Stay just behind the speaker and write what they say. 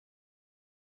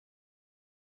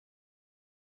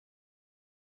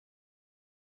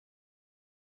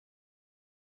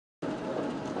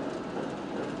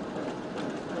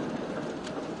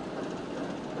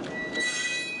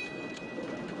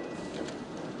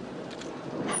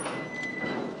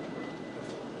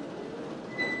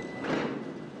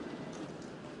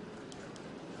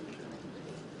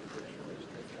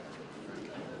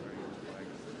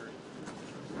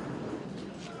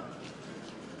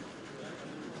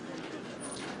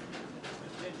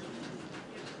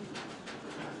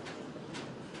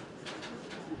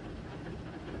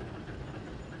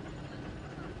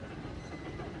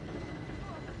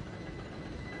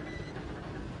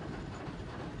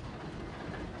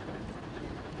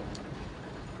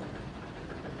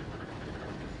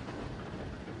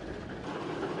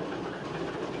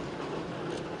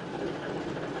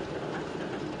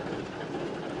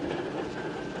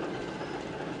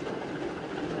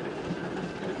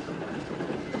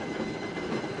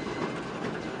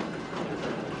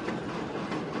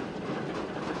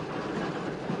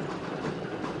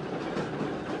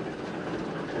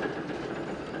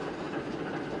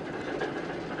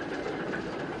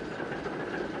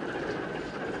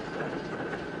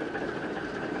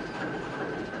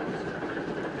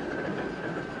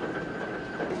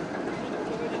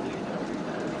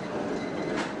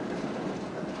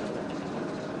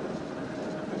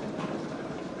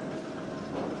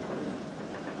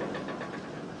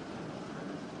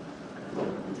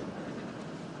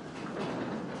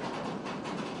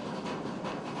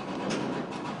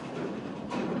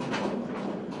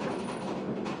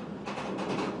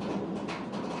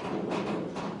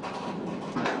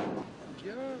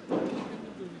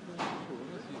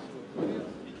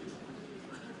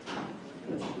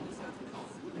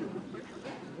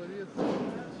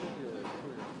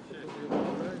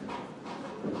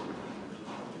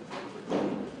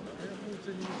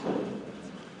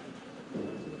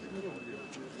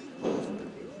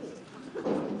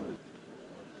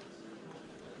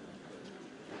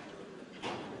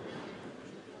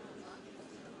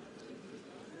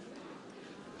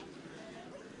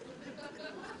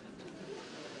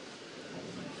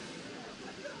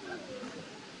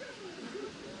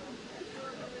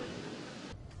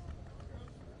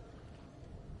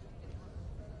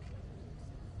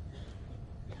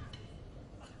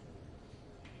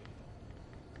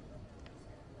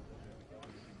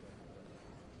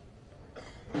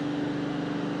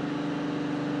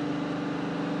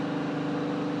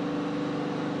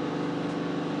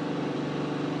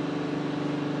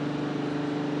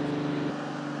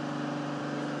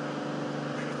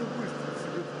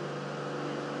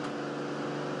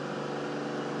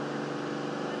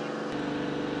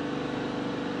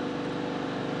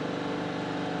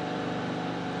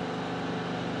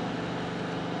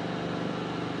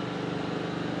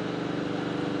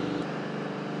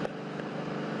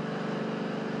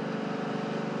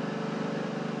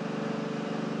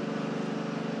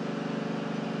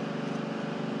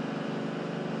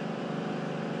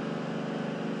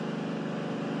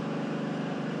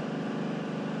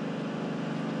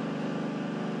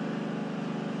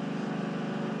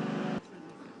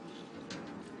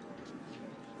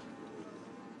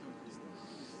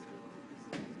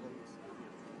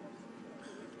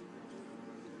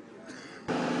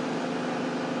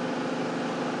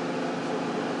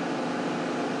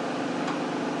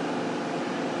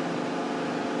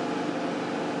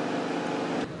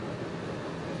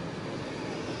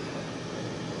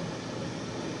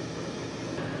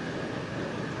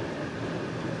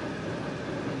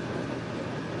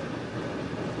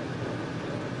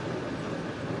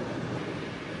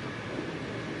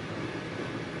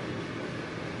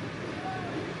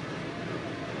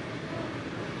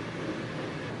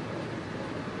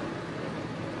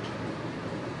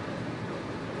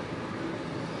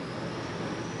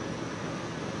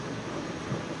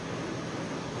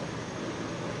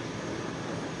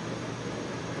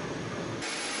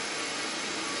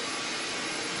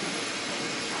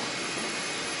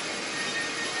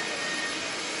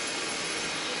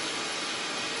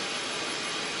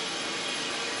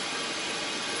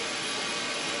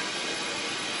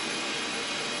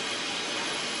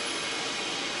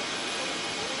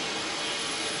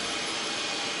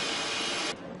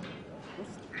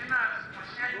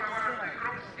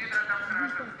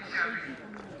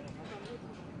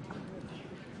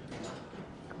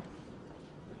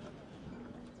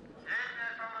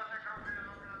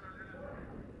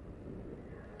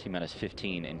T-minus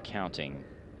 15 and counting.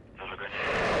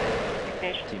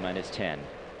 Ignition. T-minus 10,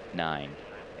 9,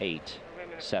 8,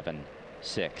 7,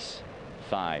 6,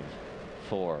 5,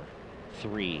 4,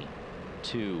 3,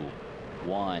 2,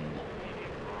 1.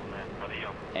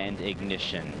 And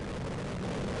ignition.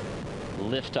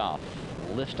 Liftoff.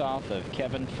 Liftoff of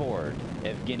Kevin Ford,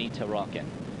 Evgeny Tarelkin,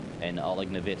 and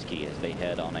Oleg Novitskiy as they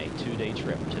head on a 2-day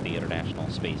trip to the International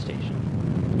Space Station.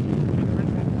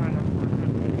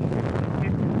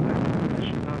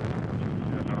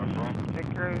 The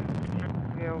crew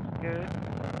feels good.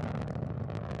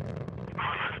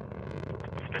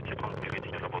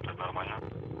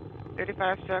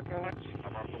 35 seconds.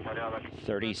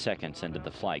 30 seconds into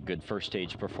the flight. Good first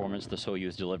stage performance. The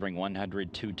Soyuz delivering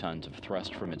 102 tons of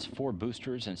thrust from its 4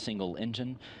 boosters and single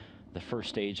engine. The first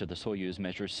stage of the Soyuz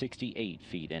measures 68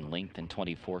 feet in length and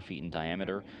 24 feet in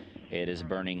diameter. It is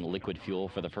burning liquid fuel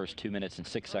for the first 2 minutes and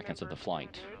 6 seconds of the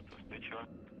flight.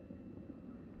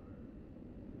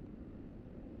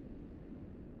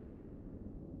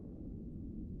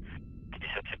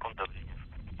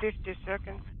 $50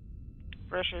 seconds.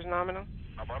 Pressure is nominal.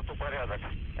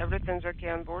 Everything's okay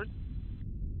on board.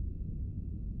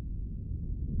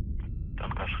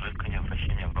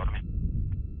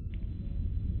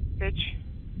 Pitch.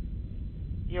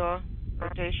 Yaw.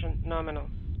 Rotation nominal.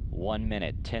 1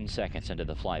 minute, 10 seconds into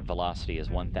the flight. Velocity is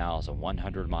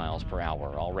 1,100 miles per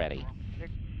hour already. The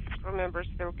crew members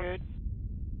feel good.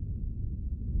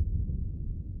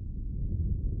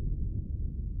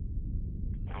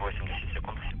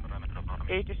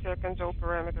 $80 seconds, all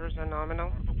parameters are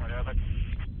nominal.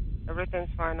 Everything's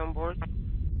fine on board.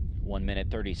 1 minute,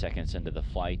 30 seconds into the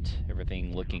flight.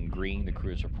 Everything looking green. The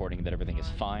crew is reporting that everything is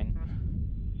fine.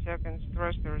 Seconds,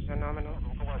 thrusters are nominal.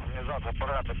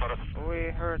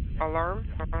 We heard alarm.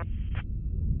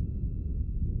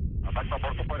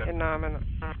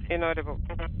 Inaudible.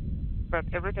 But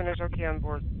everything is okay on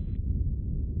board.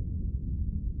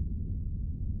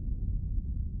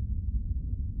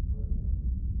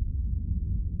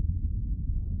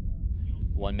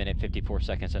 1 minute, 54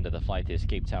 seconds into the flight. The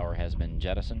escape tower has been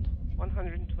jettisoned.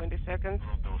 120 seconds.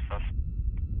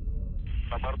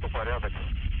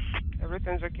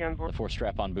 Everything's okay on board. The 4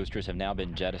 strap-on boosters have now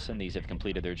been jettisoned. These have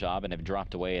completed their job and have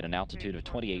dropped away at an altitude of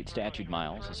 28 statute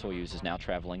miles. The Soyuz is now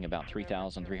traveling about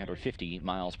 3,350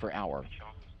 miles per hour.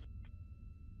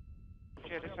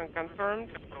 Jettison confirmed.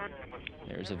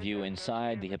 There's a view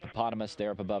inside the hippopotamus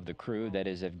there up above the crew. That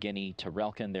is Evgeny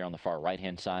Tarelkin there on the far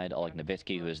right-hand side. Oleg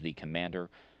Novitskiy, who is the commander.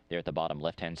 There at the bottom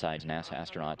left-hand side, NASA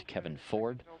astronaut Kevin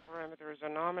Ford. All parameters are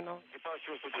nominal.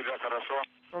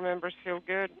 Crew members feel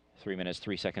good. 3 minutes,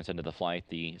 3 seconds into the flight.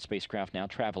 The spacecraft now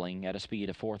traveling at a speed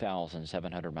of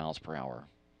 4,700 miles per hour.